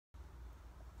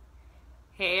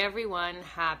Hey everyone,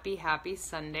 happy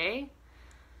Sunday.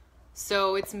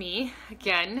 So it's me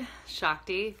again,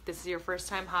 Shakti. If this is your first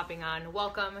time hopping on,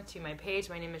 welcome to my page.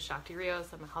 My name is Shakti Rios.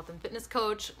 I'm a health and fitness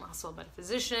coach. I'm also a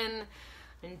metaphysician,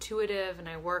 intuitive, and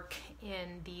I work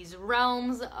in these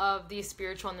realms of the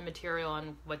spiritual and the material.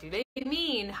 And what do they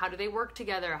mean? How do they work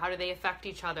together? How do they affect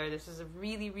each other? This is a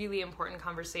really important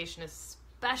conversation,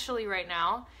 especially right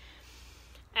now.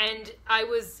 And I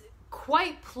was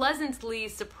quite pleasantly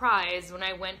surprised when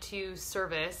I went to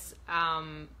service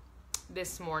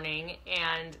this morning,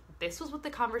 and this was what the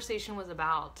conversation was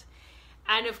about.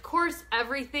 And of course,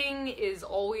 everything is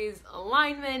always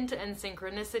alignment and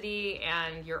synchronicity,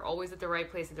 and you're always at the right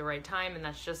place at the right time, and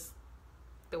that's just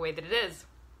the way that it is.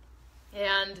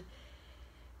 And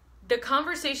the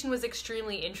conversation was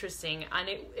extremely interesting, and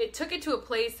it took it to a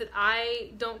place that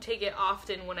I don't take it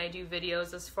often when I do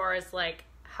videos, as far as like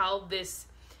how this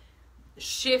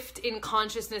shift in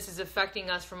consciousness is affecting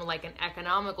us from like an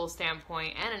economical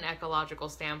standpoint and an ecological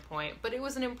standpoint. But it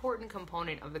was an important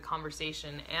component of the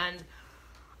conversation, and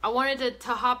I wanted to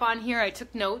hop on here. I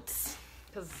took notes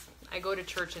because I go to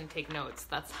church and take notes.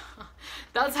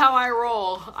 That's how I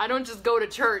roll. I don't just go to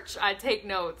church, I take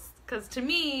notes, because to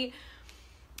me,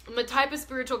 the type of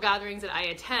spiritual gatherings that I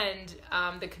attend,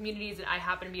 the communities that I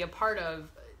happen to be a part of,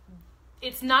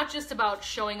 it's not just about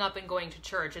showing up and going to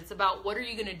church. It's about what are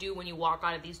you going to do when you walk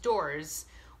out of these doors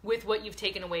with what you've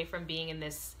taken away from being in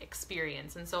this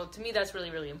experience. And so to me, that's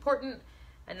really important.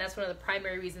 And that's one of the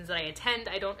primary reasons that I attend.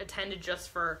 I don't attend it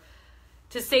just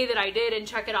to say that I did and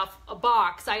check it off a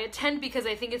box. I attend because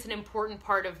I think it's an important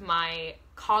part of my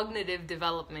cognitive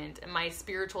development and my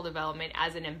spiritual development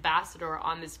as an ambassador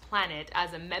on this planet,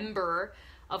 as a member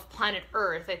of planet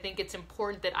Earth. I think it's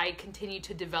important that I continue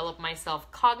to develop myself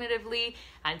cognitively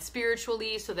and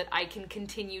spiritually so that I can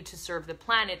continue to serve the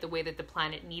planet the way that the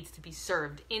planet needs to be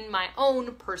served in my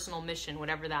own personal mission,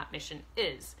 whatever that mission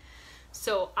is.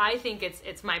 So I think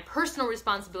it's my personal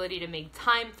responsibility to make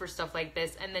time for stuff like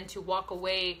this, and then to walk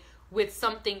away with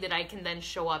something that I can then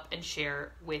show up and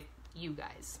share with you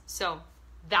guys. So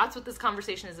that's what this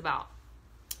conversation is about.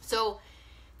 So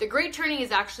The Great Turning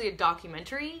is actually a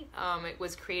documentary. It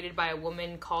was created by a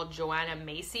woman called Joanna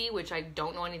Macy, which I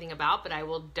don't know anything about, but I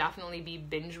will definitely be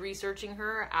binge researching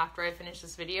her after I finish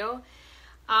this video.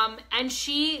 And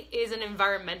she is an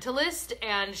environmentalist,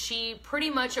 and she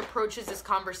pretty much approaches this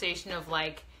conversation of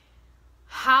like,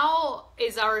 how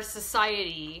is our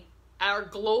society, our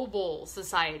global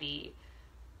society,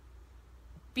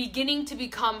 beginning to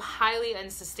become highly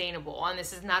unsustainable? And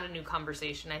this is not a new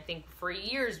conversation. I think for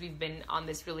years we've been on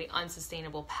this really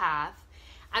unsustainable path.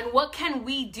 And what can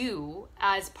we do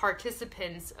as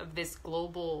participants of this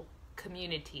global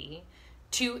community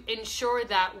to ensure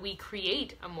that we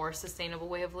create a more sustainable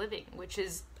way of living, which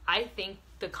is, I think,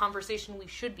 the conversation we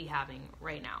should be having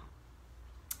right now.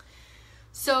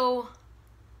 So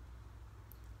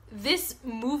this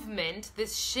movement,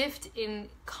 this shift in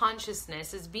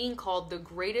consciousness, is being called the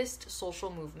greatest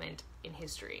social movement in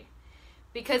history,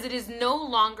 because it is no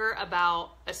longer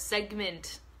about a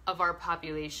segment of our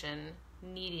population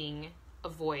needing a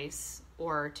voice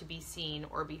or to be seen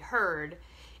or be heard.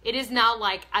 It is now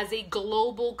like, as a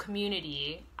global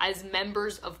community, as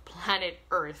members of planet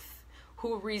Earth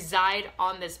who reside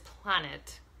on this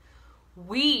planet,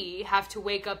 we have to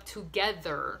wake up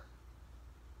together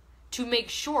to make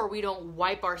sure we don't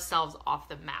wipe ourselves off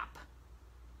the map.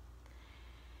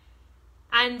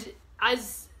 And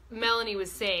as Melanie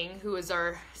was saying, who is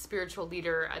our spiritual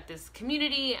leader at this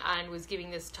community and was giving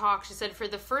this talk, she said, for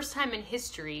the first time in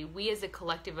history, we as a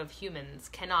collective of humans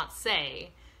cannot say,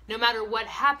 no matter what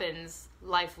happens,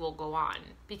 life will go on,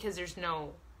 because there's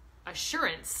no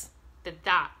assurance that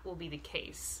that will be the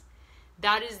case.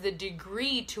 That is the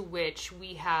degree to which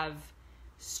we have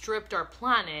stripped our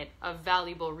planet of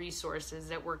valuable resources,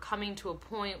 that we're coming to a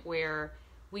point where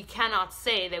we cannot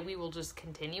say that we will just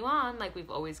continue on like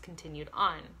we've always continued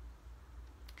on.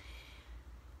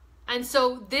 And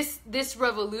so this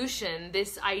revolution,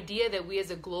 this idea that we as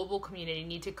a global community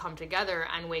need to come together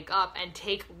and wake up and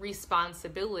take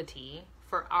responsibility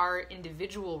for our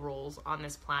individual roles on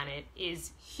this planet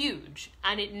is huge.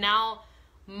 And it now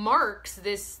marks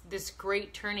this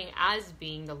great turning as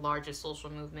being the largest social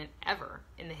movement ever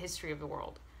in the history of the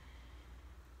world.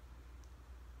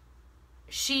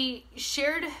 She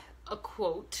shared a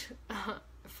quote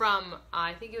from,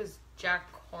 I think it was Jack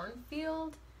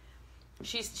Kornfield.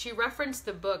 She referenced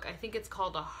the book, I think it's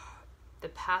called The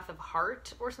Path of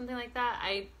Heart or something like that.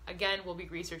 I, again, will be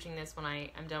researching this when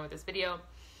I am done with this video.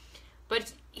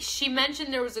 But she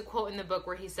mentioned there was a quote in the book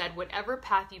where he said, whatever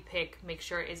path you pick, make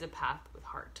sure it is a path with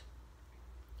heart.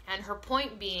 And her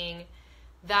point being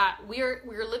that we're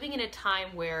living in a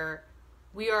time where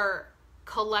we are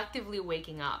collectively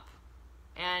waking up,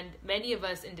 and many of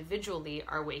us individually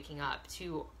are waking up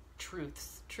to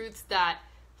truths that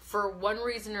for one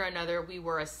reason or another we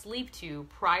were asleep to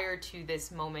prior to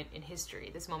this moment in history,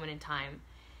 this moment in time.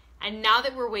 And now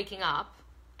that we're waking up,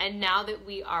 and now that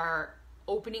we are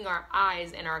opening our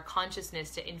eyes and our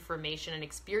consciousness to information and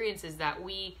experiences that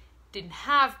we didn't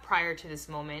have prior to this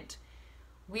moment,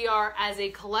 we are as a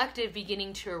collective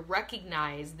beginning to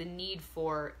recognize the need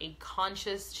for a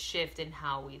conscious shift in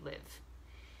how we live.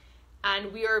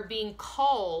 And we are being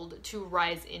called to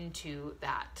rise into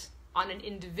that on an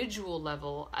individual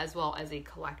level as well as a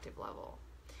collective level.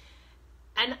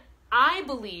 And I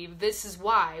believe this is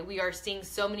why we are seeing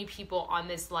so many people on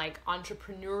this like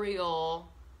entrepreneurial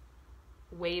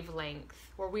wavelength,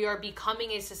 where we are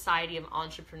becoming a society of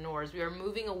entrepreneurs. We are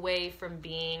moving away from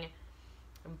being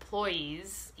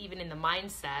employees, even in the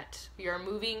mindset. We are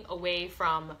moving away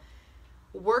from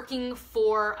working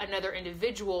for another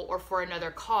individual or for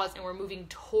another cause, and we're moving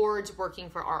towards working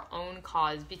for our own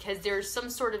cause, because there's some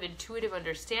sort of intuitive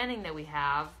understanding that we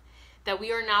have that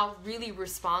we are now really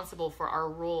responsible for our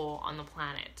role on the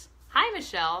planet. Hi,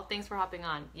 Michelle. Thanks for hopping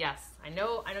on. Yes, I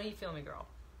know you feel me, girl.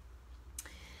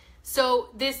 So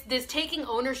this taking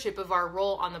ownership of our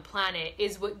role on the planet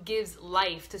is what gives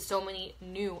life to so many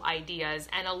new ideas.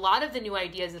 And a lot of the new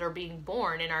ideas that are being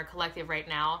born in our collective right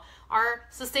now are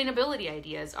sustainability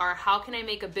ideas, are how can I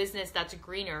make a business that's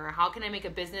greener? Or how can I make a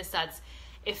business that's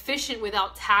efficient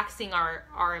without taxing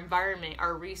our environment,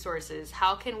 our resources?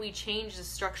 How can we change the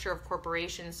structure of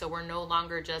corporations so we're no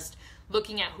longer just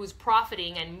looking at who's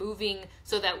profiting and moving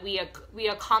so that we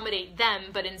accommodate them,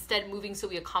 but instead moving so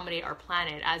we accommodate our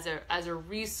planet as a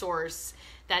resource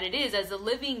that it is, as a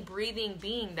living, breathing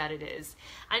being that it is.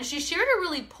 And she shared a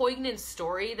really poignant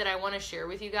story that I want to share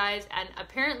with you guys. And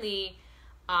apparently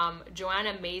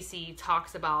Joanna Macy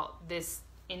talks about this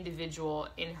individual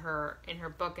in her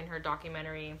book, in her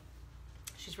documentary.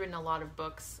 She's written a lot of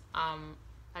books,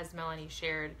 as Melanie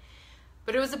shared.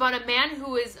 But it was about a man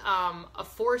who is a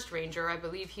forest ranger. I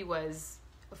believe he was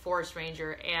a forest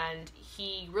ranger, and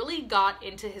he really got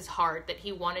into his heart that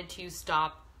he wanted to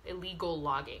stop illegal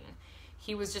logging.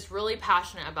 He was just really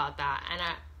passionate about that. And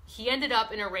he ended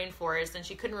up in a rainforest, and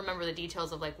she couldn't remember the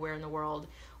details of like where in the world,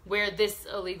 where this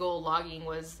illegal logging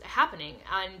was happening.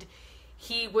 And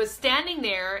he was standing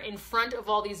there in front of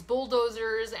all these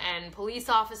bulldozers and police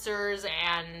officers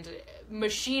and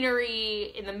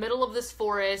machinery in the middle of this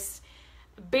forest,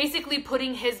 basically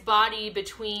putting his body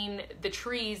between the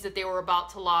trees that they were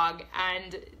about to log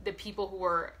and the people who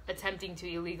were attempting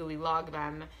to illegally log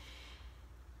them.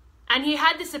 And he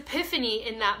had this epiphany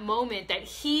in that moment that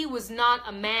he was not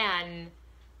a man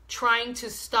trying to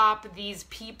stop these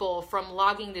people from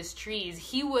logging these trees.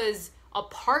 He was a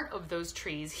part of those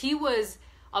trees. He was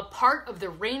a part of the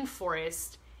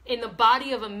rainforest in the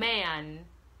body of a man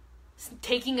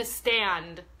taking a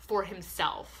stand for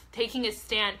himself, taking a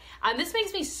stand. And this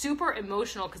makes me super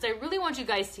emotional because I really want you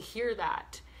guys to hear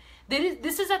that.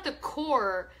 This is at the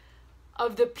core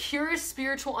of the purest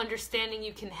spiritual understanding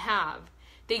you can have,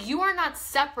 that you are not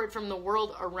separate from the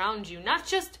world around you, not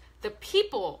just the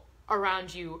people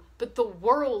around you, but the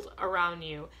world around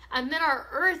you. And then our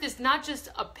earth is not just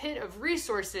a pit of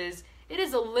resources, it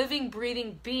is a living,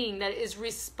 breathing being that is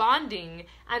responding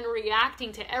and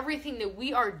reacting to everything that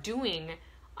we are doing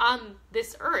on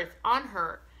this earth, on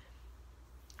her.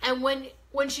 And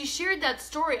when she shared that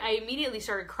story, I immediately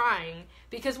started crying,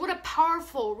 because what a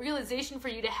powerful realization for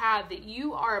you to have, that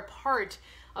you are a part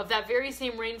of that very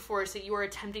same rainforest that you are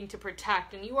attempting to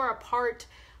protect, and you are a part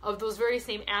of those very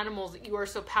same animals that you are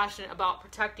so passionate about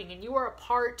protecting, and you are a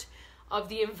part of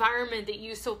the environment that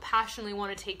you so passionately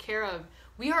want to take care of.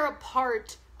 We are a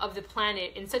part of the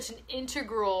planet in such an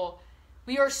integral,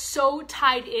 we are so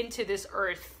tied into this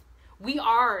earth. We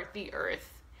are the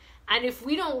earth. And if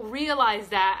we don't realize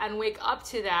that and wake up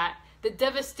to that, the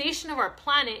devastation of our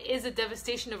planet is a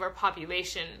devastation of our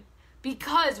population.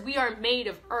 Because we are made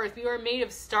of earth, we are made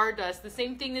of stardust. The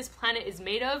same thing this planet is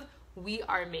made of, we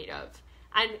are made of.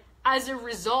 And as a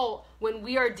result, when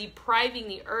we are depriving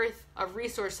the earth of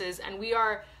resources and we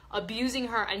are abusing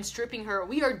her and stripping her,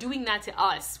 we are doing that to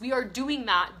us. We are doing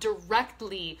that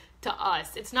directly to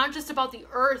us. It's not just about the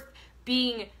earth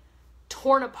being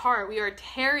torn apart. We are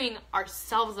tearing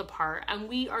ourselves apart, and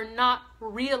we are not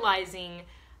realizing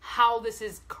how this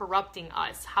is corrupting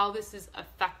us, how this is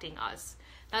affecting us.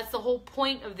 That's the whole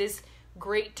point of this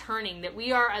great turning, that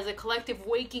we are as a collective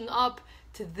waking up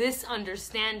to this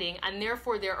understanding, and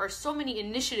therefore there are so many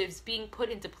initiatives being put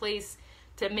into place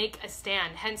to make a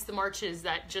stand, hence the marches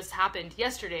that just happened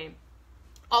yesterday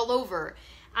all over.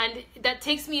 And that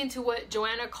takes me into what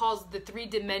Joanna calls the 3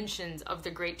 dimensions of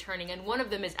the Great Turning. And one of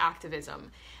them is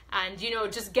activism. And,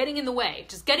 just getting in the way.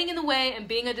 Just getting in the way and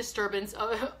being a disturbance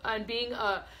and being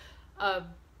a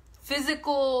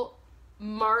physical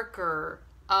marker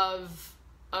of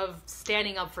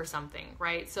standing up for something,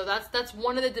 right? So that's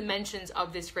one of the dimensions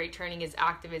of this Great Turning is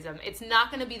activism. It's not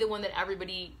going to be the one that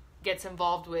everybody gets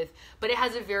involved with, but it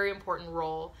has a very important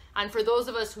role. And for those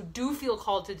of us who do feel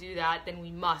called to do that, then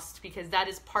we must, because that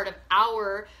is part of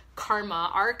our karma.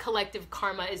 Our collective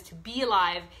karma is to be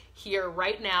alive here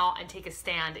right now and take a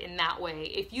stand in that way,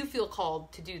 if you feel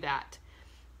called to do that.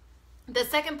 The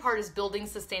second part is building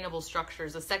sustainable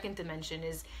structures. The second dimension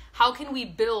is how can we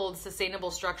build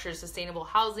sustainable structures, sustainable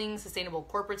housing, sustainable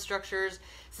corporate structures,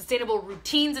 sustainable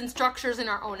routines and structures in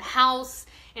our own house,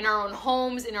 in our own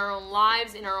homes, in our own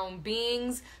lives, in our own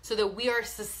beings, so that we are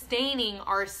sustaining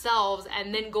ourselves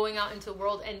and then going out into the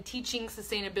world and teaching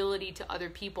sustainability to other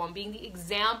people and being the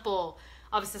example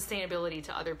of sustainability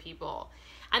to other people.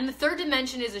 And the third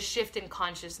dimension is a shift in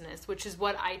consciousness, which is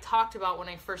what I talked about when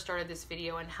I first started this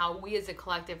video, and how we as a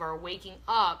collective are waking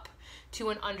up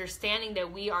to an understanding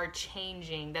that we are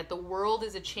changing, that the world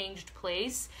is a changed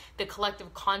place, the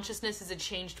collective consciousness is a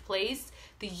changed place,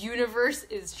 the universe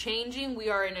is changing, we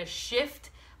are in a shift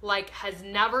like has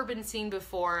never been seen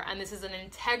before, and this is an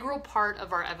integral part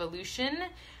of our evolution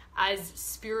as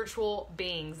spiritual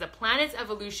beings. The planet's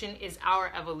evolution is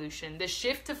our evolution. The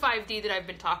shift to 5D that I've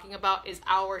been talking about is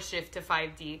our shift to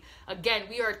 5D. Again,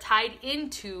 we are tied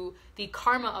into the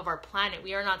karma of our planet.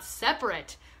 We are not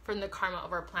separate from the karma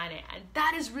of our planet. And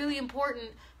that is really important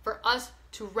for us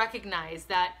to recognize,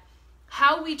 that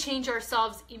how we change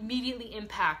ourselves immediately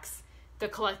impacts the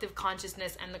collective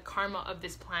consciousness and the karma of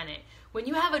this planet. When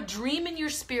you have a dream in your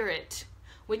spirit,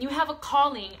 when you have a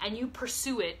calling and you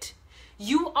pursue it,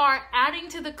 you are adding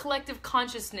to the collective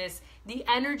consciousness the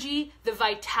energy, the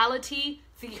vitality,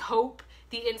 the hope,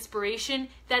 the inspiration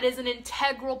that is an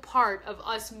integral part of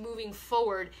us moving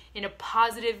forward in a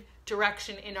positive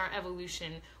direction in our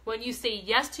evolution. When you say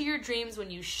yes to your dreams,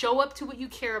 when you show up to what you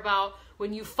care about,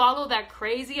 when you follow that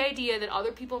crazy idea that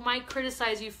other people might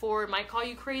criticize you for, might call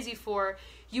you crazy for,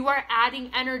 you are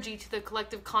adding energy to the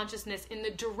collective consciousness in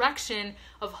the direction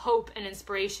of hope and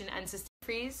inspiration and sustainability.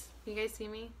 Freeze? You guys see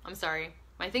me? I'm sorry.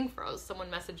 My thing froze.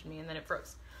 Someone messaged me and then it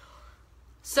froze.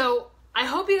 So I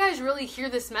hope you guys really hear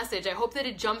this message. I hope that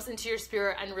it jumps into your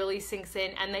spirit and really sinks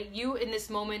in, and that you in this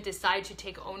moment decide to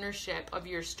take ownership of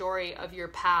your story, of your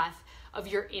path, of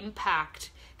your impact.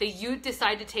 That you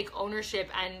decide to take ownership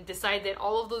and decide that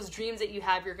all of those dreams that you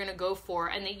have, you're going to go for,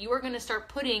 and that you are going to start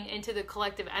putting into the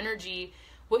collective energy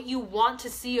what you want to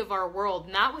see of our world,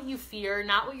 not what you fear,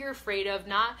 not what you're afraid of,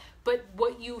 but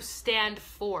what you stand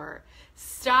for.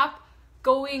 Stop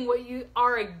going what you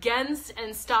are against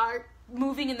and start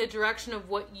moving in the direction of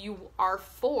what you are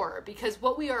for, because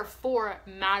what we are for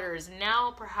matters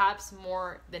now perhaps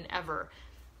more than ever.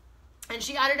 And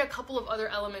she added a couple of other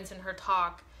elements in her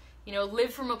talk.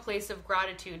 Live from a place of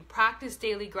gratitude. Practice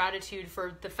daily gratitude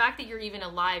for the fact that you're even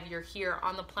alive, you're here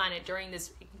on the planet during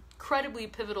this incredibly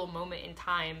pivotal moment in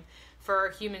time for our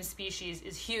human species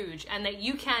is huge, and that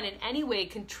you can in any way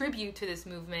contribute to this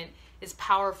movement is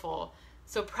powerful.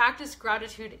 So practice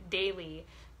gratitude daily.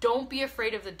 Don't be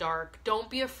afraid of the dark. Don't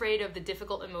be afraid of the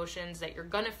difficult emotions that you're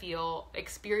gonna feel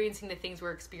experiencing the things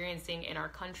we're experiencing in our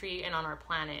country and on our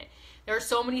planet. There are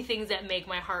so many things that make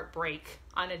my heart break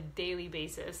on a daily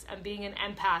basis, and being an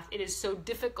empath, it is so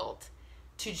difficult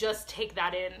to just take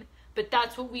that in, but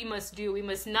that's what we must do. We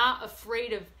must not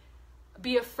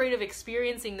be afraid of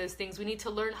experiencing those things. We need to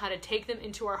learn how to take them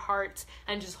into our hearts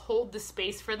and just hold the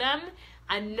space for them,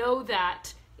 and know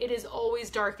that it is always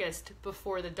darkest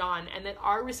before the dawn, and that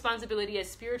our responsibility as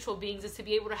spiritual beings is to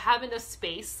be able to have enough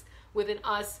space within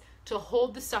us to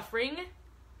hold the suffering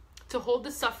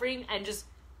and just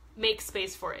make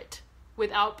space for it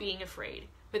without being afraid,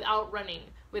 without running,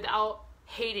 without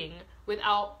hating,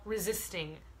 without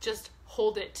resisting. Just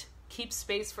hold it. Keep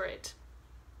space for it.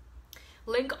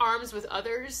 Link arms with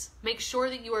others. Make sure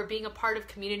that you are being a part of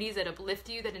communities that uplift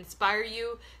you, that inspire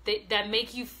you, that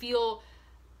make you feel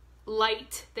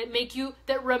light,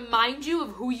 that remind you of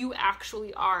who you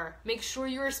actually are. Make sure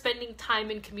you are spending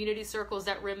time in community circles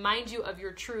that remind you of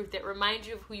your truth, that remind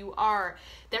you of who you are,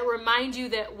 that remind you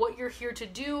that what you're here to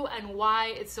do and why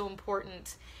it's so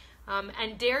important.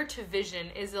 And dare to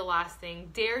vision is the last thing.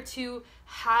 Dare to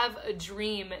have a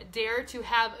dream. Dare to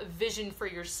have a vision for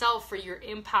yourself, for your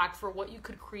impact, for what you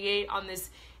could create on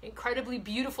this incredibly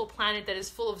beautiful planet that is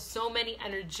full of so many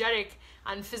energetic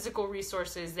and physical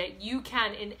resources, that you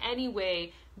can in any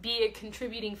way be a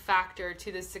contributing factor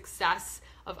to the success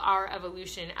of our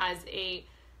evolution as a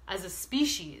as a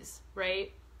species,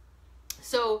 right?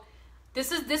 So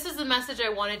this is the message I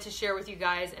wanted to share with you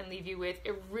guys and leave you with.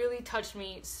 It really touched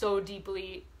me so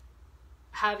deeply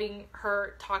having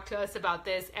her talk to us about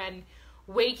this and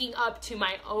waking up to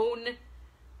my own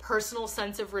personal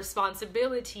sense of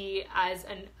responsibility as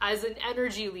an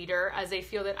energy leader, as I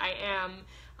feel that I am,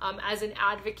 as an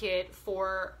advocate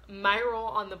for my role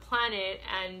on the planet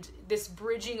and this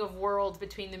bridging of worlds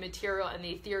between the material and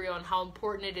the ethereal, and how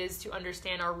important it is to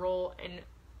understand our role in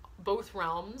both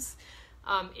realms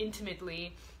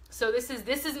intimately. So this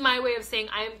is my way of saying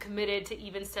I am committed to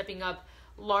even stepping up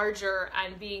larger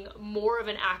and being more of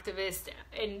an activist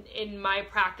in my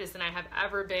practice than I have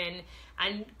ever been,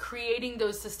 and creating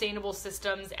those sustainable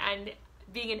systems and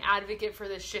being an advocate for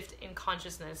this shift in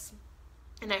consciousness.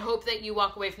 And I hope that you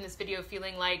walk away from this video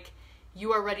feeling like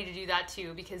you are ready to do that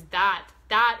too, because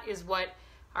that is what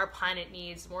our planet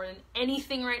needs more than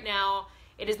anything right now.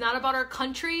 It is not about our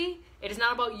country. It is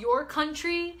not about your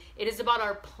country. It is about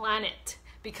our planet.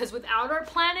 Because without our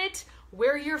planet,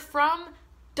 where you're from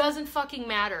doesn't fucking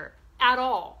matter at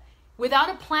all. Without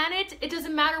a planet, it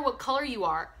doesn't matter what color you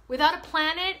are. Without a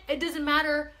planet, it doesn't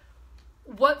matter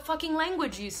what fucking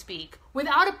language you speak.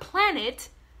 Without a planet,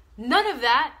 none of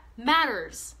that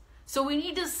matters. So we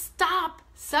need to stop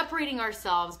separating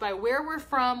ourselves by where we're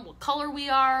from, what color we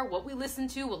are, what we listen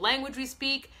to, what language we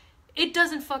speak. It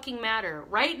doesn't fucking matter.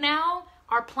 Right now,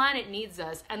 our planet needs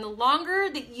us. And the longer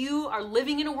that you are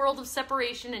living in a world of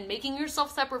separation and making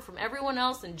yourself separate from everyone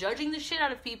else and judging the shit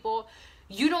out of people,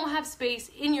 you don't have space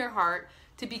in your heart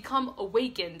to become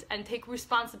awakened and take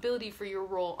responsibility for your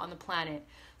role on the planet.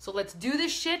 So let's do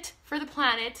this shit for the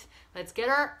planet. Let's get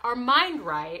our mind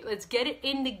right. Let's get it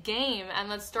in the game, and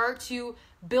let's start to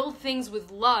build things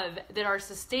with love that are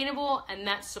sustainable and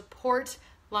that support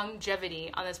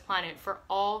longevity on this planet for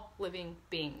all living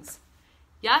beings.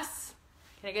 Yes?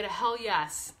 Can I get a hell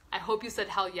yes? I hope you said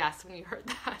hell yes when you heard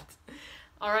that.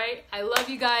 All right. I love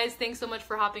you guys. Thanks so much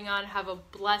for hopping on. Have a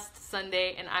blessed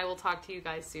Sunday, and I will talk to you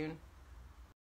guys soon.